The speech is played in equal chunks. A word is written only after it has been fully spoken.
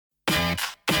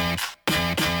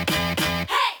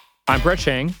I'm Brett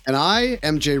Chang. And I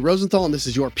am Jay Rosenthal, and this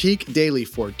is your Peak Daily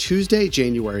for Tuesday,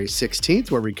 January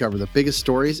 16th, where we cover the biggest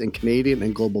stories in Canadian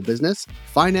and global business,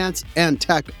 finance, and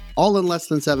tech, all in less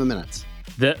than 7 minutes.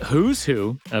 The who's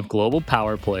who of global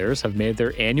power players have made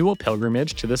their annual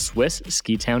pilgrimage to the Swiss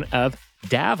ski town of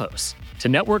Davos to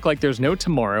network like there's no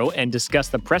tomorrow and discuss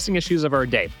the pressing issues of our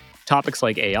day. Topics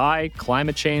like AI,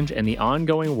 climate change, and the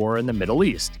ongoing war in the Middle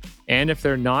East. And if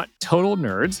they're not total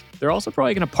nerds, they're also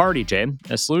probably going to party, Jay.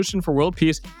 A solution for world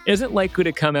peace isn't likely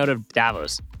to come out of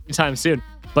Davos anytime soon.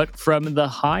 But from the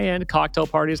high-end cocktail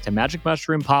parties to magic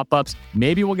mushroom pop-ups,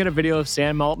 maybe we'll get a video of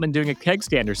Sam Altman doing a keg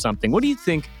stand or something. What do you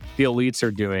think the elites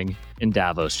are doing in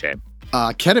Davos, Jay?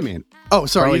 Ketamine. Oh,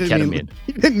 sorry. You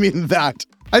didn't mean that.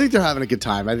 I think they're having a good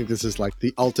time. I think this is like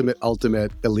the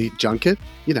ultimate elite junket.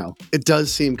 You know, it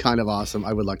does seem kind of awesome.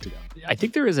 I would like to go. I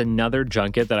think there is another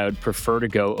junket that I would prefer to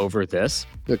go over this.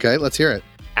 Okay, let's hear it.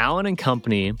 Allen &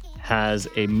 Company has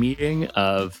a meeting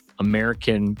of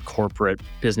American corporate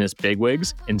business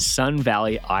bigwigs in Sun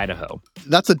Valley, Idaho.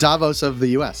 That's the Davos of the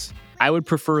U.S. I would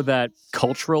prefer that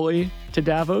culturally to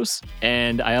Davos,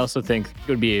 and I also think it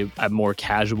would be a more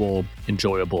casual,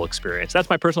 enjoyable experience. That's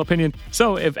my personal opinion.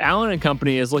 So if Allen &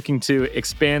 Company is looking to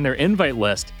expand their invite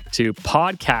list to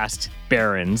podcast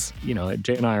barons,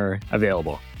 Jay and I are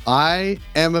available. I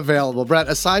am available. Brett,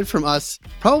 aside from us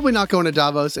probably not going to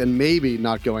Davos and maybe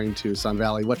not going to Sun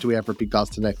Valley, what do we have for Peak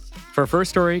Thoughts today? For our first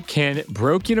story, can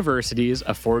broke universities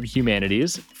afford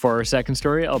humanities? For our second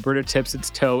story, Alberta tips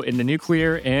its toe in the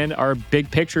nuclear, and our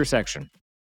big picture section.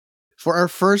 For our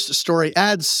first story,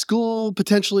 adds school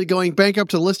potentially going bankrupt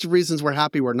to the list of reasons we're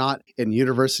happy we're not in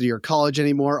university or college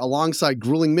anymore, alongside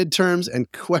grueling midterms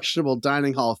and questionable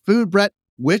dining hall food. Brett,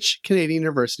 which Canadian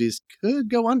universities could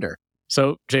go under?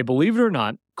 So, Jay, believe it or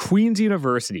not, Queen's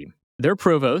University, their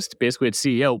provost, basically its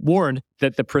CEO, warned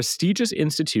that the prestigious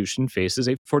institution faces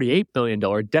a $48 billion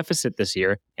deficit this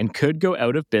year and could go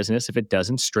out of business if it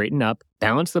doesn't straighten up,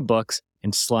 balance the books,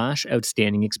 and slash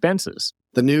outstanding expenses.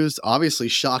 The news obviously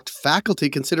shocked faculty,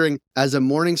 considering as a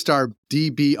Morningstar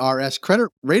DBRS credit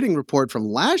rating report from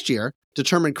last year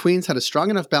determined Queen's had a strong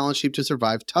enough balance sheet to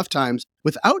survive tough times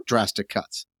without drastic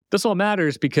cuts. This all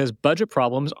matters because budget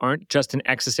problems aren't just an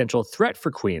existential threat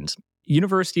for Queen's.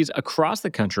 Universities across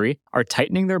the country are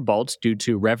tightening their belts due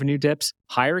to revenue dips,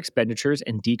 higher expenditures,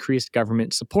 and decreased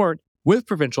government support, with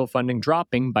provincial funding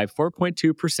dropping by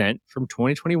 4.2% from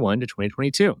 2021 to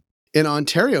 2022. In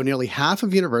Ontario, nearly half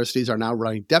of universities are now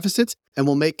running deficits and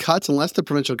will make cuts unless the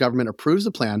provincial government approves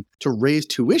a plan to raise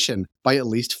tuition by at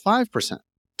least 5%.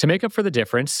 To make up for the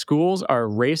difference, schools are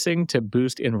racing to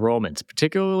boost enrollments,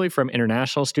 particularly from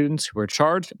international students who are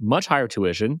charged much higher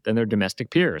tuition than their domestic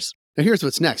peers. Now here's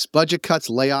what's next. Budget cuts,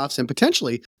 layoffs, and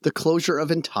potentially the closure of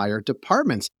entire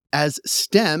departments. As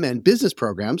STEM and business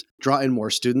programs draw in more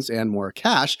students and more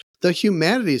cash, the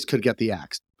humanities could get the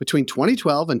axe. Between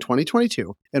 2012 and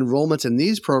 2022, enrollments in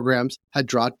these programs had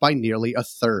dropped by nearly a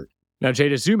third. Now, Jay,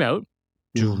 to zoom out,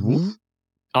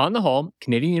 on the whole,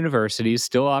 Canadian universities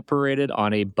still operated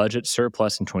on a budget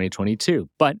surplus in 2022,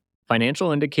 but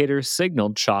financial indicators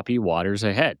signaled choppy waters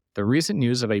ahead. The recent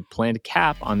news of a planned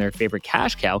cap on their favorite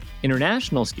cash cow,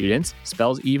 international students,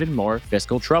 spells even more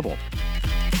fiscal trouble.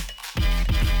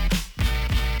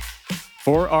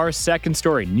 For our second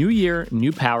story, new year,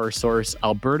 new power source,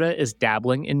 Alberta is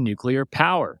dabbling in nuclear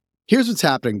power. Here's what's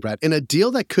happening, Brett. In a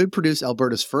deal that could produce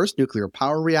Alberta's first nuclear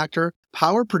power reactor,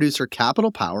 power producer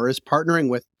Capital Power is partnering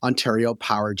with Ontario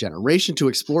Power Generation to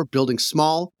explore building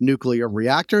small nuclear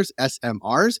reactors,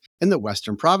 SMRs, in the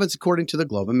Western Province, according to the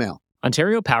Globe and Mail.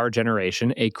 Ontario Power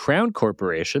Generation, a crown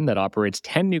corporation that operates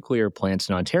 10 nuclear plants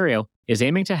in Ontario, is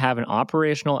aiming to have an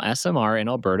operational SMR in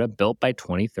Alberta built by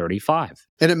 2035.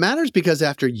 And it matters because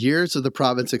after years of the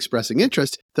province expressing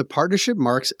interest, the partnership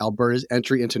marks Alberta's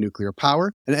entry into nuclear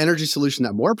power, an energy solution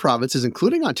that more provinces,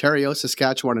 including Ontario,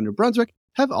 Saskatchewan, and New Brunswick,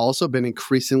 have also been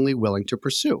increasingly willing to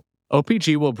pursue.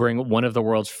 OPG will bring one of the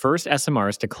world's first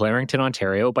SMRs to Clarington,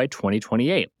 Ontario by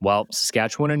 2028, while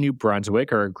Saskatchewan and New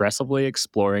Brunswick are aggressively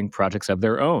exploring projects of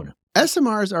their own.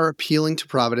 SMRs are appealing to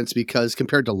Providence because,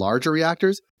 compared to larger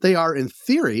reactors, they are, in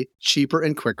theory, cheaper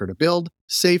and quicker to build,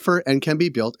 safer, and can be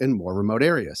built in more remote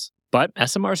areas. But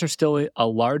SMRs are still a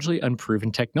largely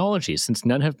unproven technology since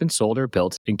none have been sold or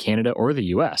built in Canada or the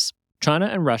US. China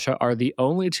and Russia are the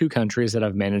only two countries that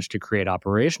have managed to create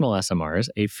operational SMRs,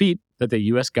 a feat that the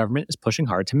US government is pushing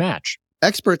hard to match.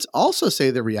 Experts also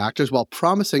say the reactors, while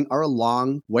promising, are a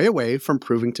long way away from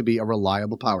proving to be a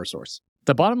reliable power source.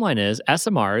 The bottom line is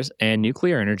SMRs and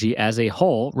nuclear energy as a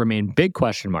whole remain big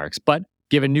question marks, but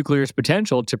Given nuclear's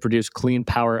potential to produce clean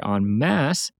power en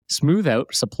masse, smooth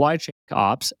out supply chain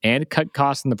ops, and cut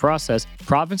costs in the process,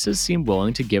 provinces seem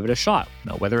willing to give it a shot.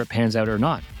 Now, whether it pans out or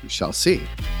not, we shall see.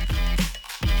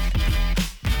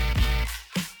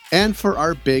 And for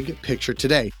our big picture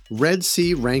today, Red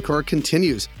Sea rancor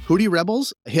continues. Houthi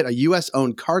rebels hit a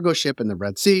U.S.-owned cargo ship in the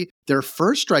Red Sea, their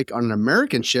first strike on an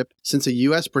American ship since a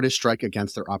U.S.-British strike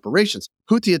against their operations.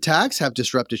 Houthi attacks have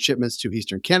disrupted shipments to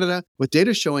eastern Canada, with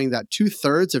data showing that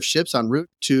 2/3 of ships en route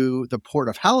to the port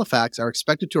of Halifax are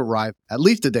expected to arrive at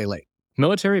least a day late.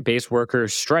 Military base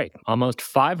workers strike. Almost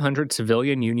 500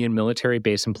 civilian union military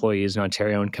base employees in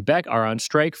Ontario and Quebec are on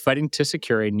strike, fighting to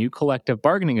secure a new collective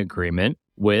bargaining agreement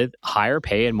with higher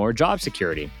pay and more job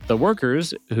security. The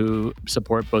workers, who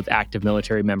support both active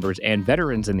military members and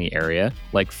veterans in the area,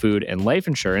 like food and life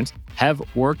insurance, have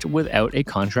worked without a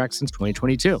contract since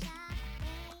 2022.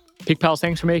 Peak Pals,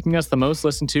 thanks for making us the most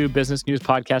listened to business news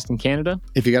podcast in Canada.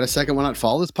 If you got a second, why not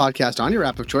follow this podcast on your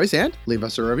app of choice and leave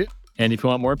us a review? And if you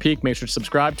want more Peak, make sure to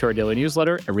subscribe to our daily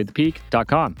newsletter at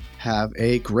readthepeak.com. Have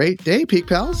a great day, Peak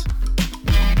Pals.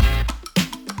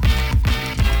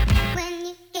 When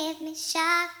you give me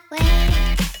shy.